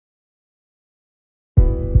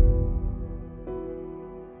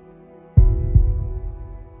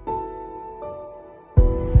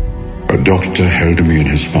doctor held me in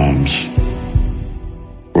his palms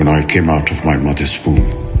when I came out of my mother's womb.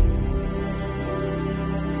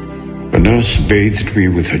 A nurse bathed me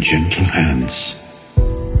with her gentle hands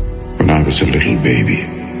when I was a little baby.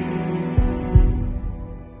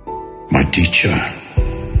 My teacher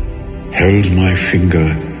held my finger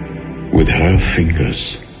with her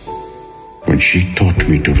fingers when she taught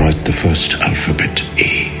me to write the first alphabet,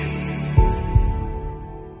 A.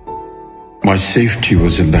 My safety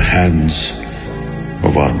was in the hands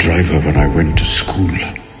of our driver when I went to school.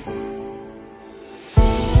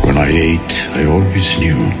 When I ate, I always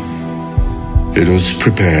knew it was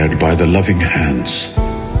prepared by the loving hands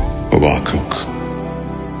of our cook.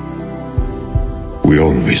 We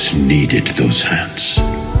always needed those hands.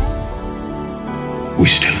 We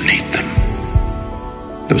still need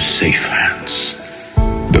them. Those safe hands,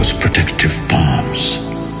 those protective palms,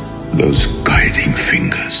 those guiding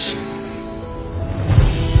fingers.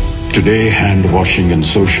 Today, hand washing and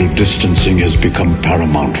social distancing has become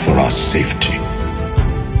paramount for our safety.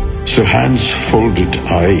 So hands folded,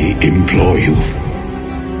 I implore you,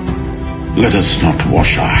 let us not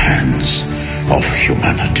wash our hands of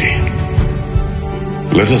humanity.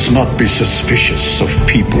 Let us not be suspicious of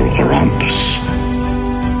people around us.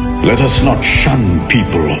 Let us not shun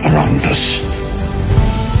people around us.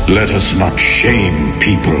 Let us not shame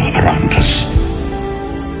people around us.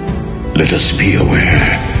 Let us be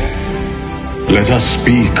aware. Let us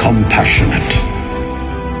be compassionate.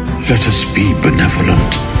 Let us be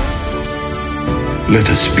benevolent. Let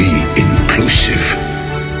us be inclusive.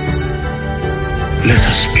 Let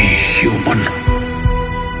us be human.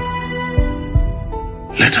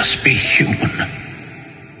 Let us be human.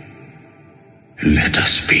 Let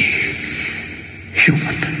us be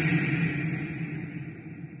human.